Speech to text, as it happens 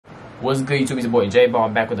What's good, YouTube? It's your boy J-Ball.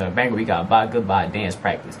 I'm back with another banger. We got Bye Goodbye Dance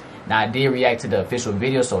Practice. Now, I did react to the official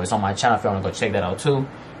video, so it's on my channel if you want to go check that out too.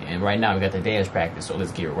 And right now, we got the dance practice, so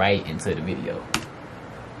let's get right into the video.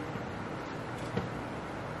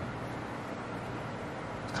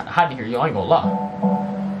 It's kind of hot in here, yo. I ain't gonna lie.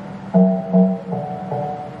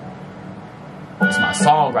 It's my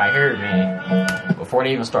song right here, man. Before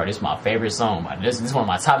they even start, this is my favorite song. This is one of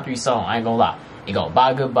my top 3 songs. I ain't gonna lie. It go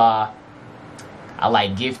Bye Goodbye. I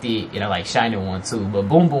like Gifted and I like Shining One too. But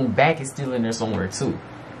Boom Boom Back is still in there somewhere too.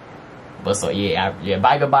 But so yeah,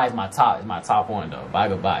 Bye Goodbye is my top. It's my top one though. Bye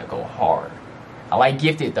Goodbye go hard. I like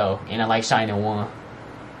Gifted though, and I like Shining One.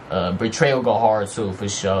 Betrayal go hard too for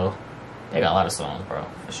sure. They got a lot of songs, bro,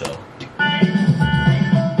 for sure.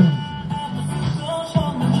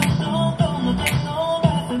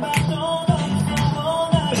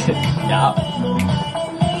 Yeah.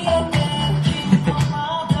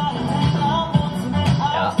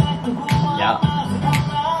 Yeah.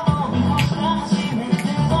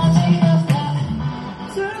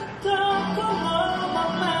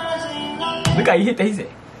 Look how he hit that. He said,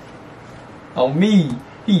 on me,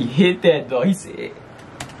 he hit that though. He said,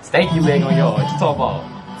 stanky leg on y'all. What you talking about?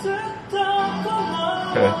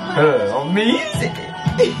 On me, he said,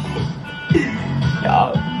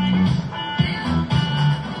 y'all.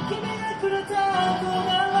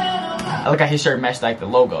 I look how his shirt matched like the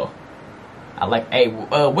logo. I like, hey,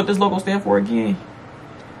 what does logo stand for again?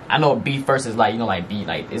 I know B first is like, you know, like B,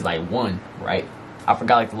 like it's like 1, right? I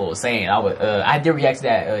forgot like the little saying. I did react to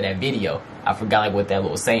that video. I forgot like what that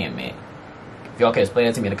little saying meant. If y'all can explain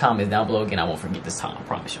it to me in the comments down below again, I won't forget this time. I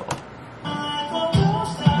promise y'all.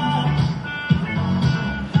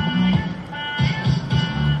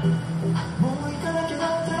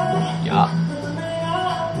 Yeah.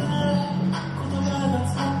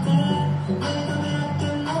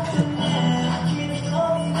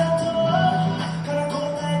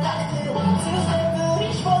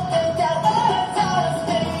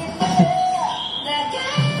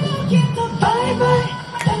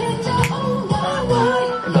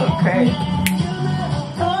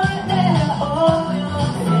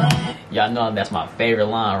 Y'all know that's my favorite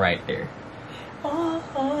line right there.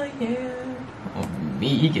 Oh yeah. Oh, me,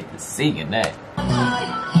 he get to singing that.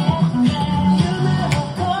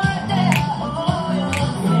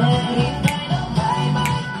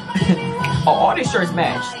 Oh, all these shirts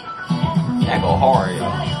match. That go hard,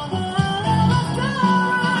 y'all.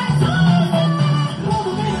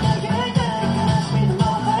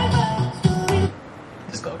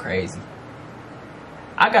 Just go crazy.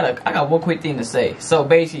 I got one quick thing to say. So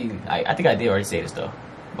basically, I think I did already say this though,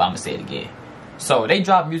 but I'm gonna say it again. So they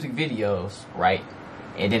drop music videos, right?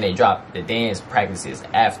 And then they drop the dance practices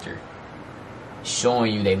after,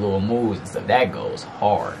 showing you their little moves and stuff. That goes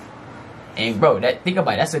hard. And bro, think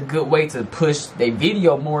about it, that's a good way to push their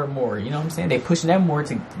video more and more. You know what I'm saying? They pushing that more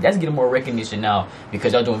that's getting more recognition now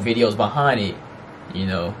because y'all doing videos behind it, you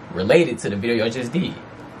know, related to the video y'all just did.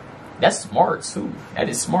 That's smart too. That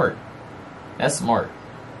is smart. That's smart.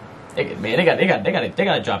 Man, they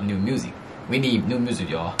gotta drop new music. We need new music,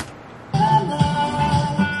 y'all.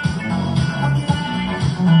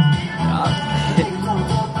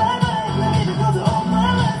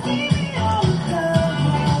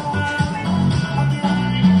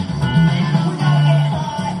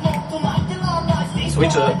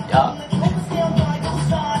 Switch up, y'all.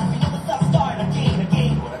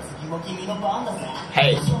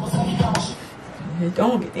 Hey,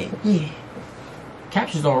 don't get that. Yeah.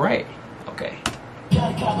 Capture's alright. Okay.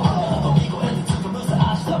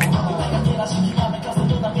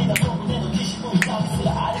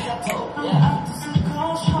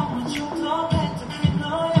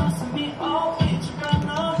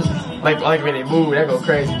 like when they move, that go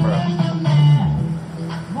crazy, bro.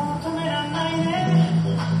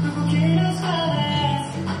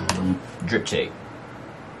 Drip check.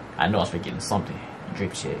 I know I'm forgetting something.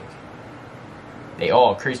 Drip check. They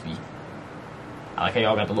all crispy. I like how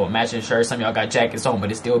y'all got the little matching shirts. Some of y'all got jackets on,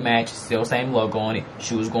 but it still matches. Still same logo on it.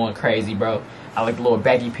 Shoes going crazy, bro. I like the little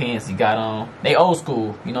baggy pants he got on. They old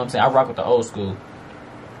school. You know what I'm saying? I rock with the old school.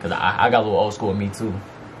 Because I got a little old school with me, too.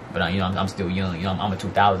 But, you know, I'm still young. You know, I'm a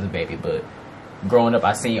 2000s baby. But growing up,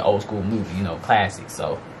 I seen old school movies, you know, classics.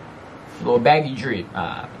 So, little baggy drip.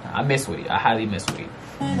 I mess with it. I highly mess with it.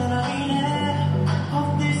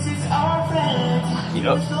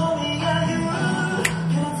 Yup.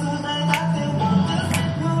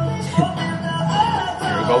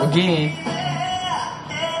 Here we go again.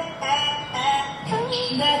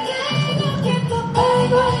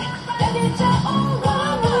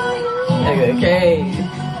 Okay.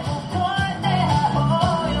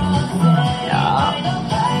 Yeah.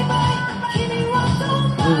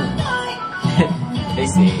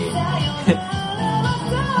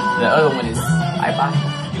 Bye.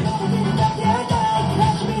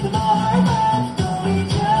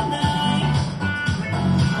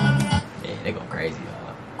 Yeah, they go crazy.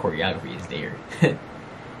 Choreography is there.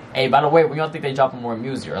 Hey, by the way, when y'all think they dropping more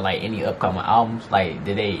music or like any upcoming albums, like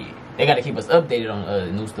they gotta keep us updated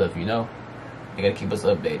on new stuff, you know? They gotta keep us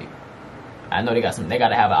updated. I know they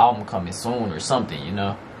gotta have an album coming soon or something, you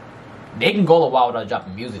know? They can go a while without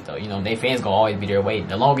dropping music though, you know, they fans gonna always be there waiting.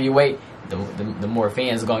 The longer you wait, the more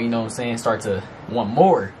fans are gonna, you know what I'm saying, start to want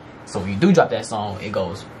more. So when you do drop that song, it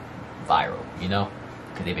goes viral, you know?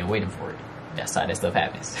 Cause they've been waiting for it. That's how that stuff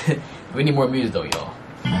happens. We need more music though, y'all.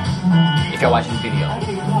 If y'all watching this video.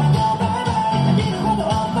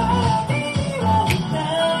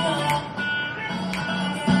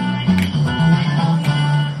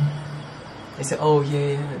 They said, oh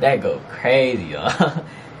yeah, that go crazy, y'all.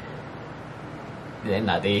 They're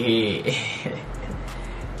not their head.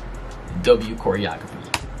 W choreography.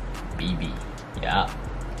 BB. Yeah.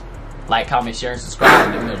 Like, comment, share, and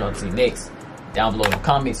subscribe. Let me know what y'all see next. Down below in the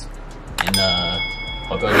comments. And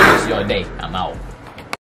hope y'all enjoy the rest of your day. I'm out.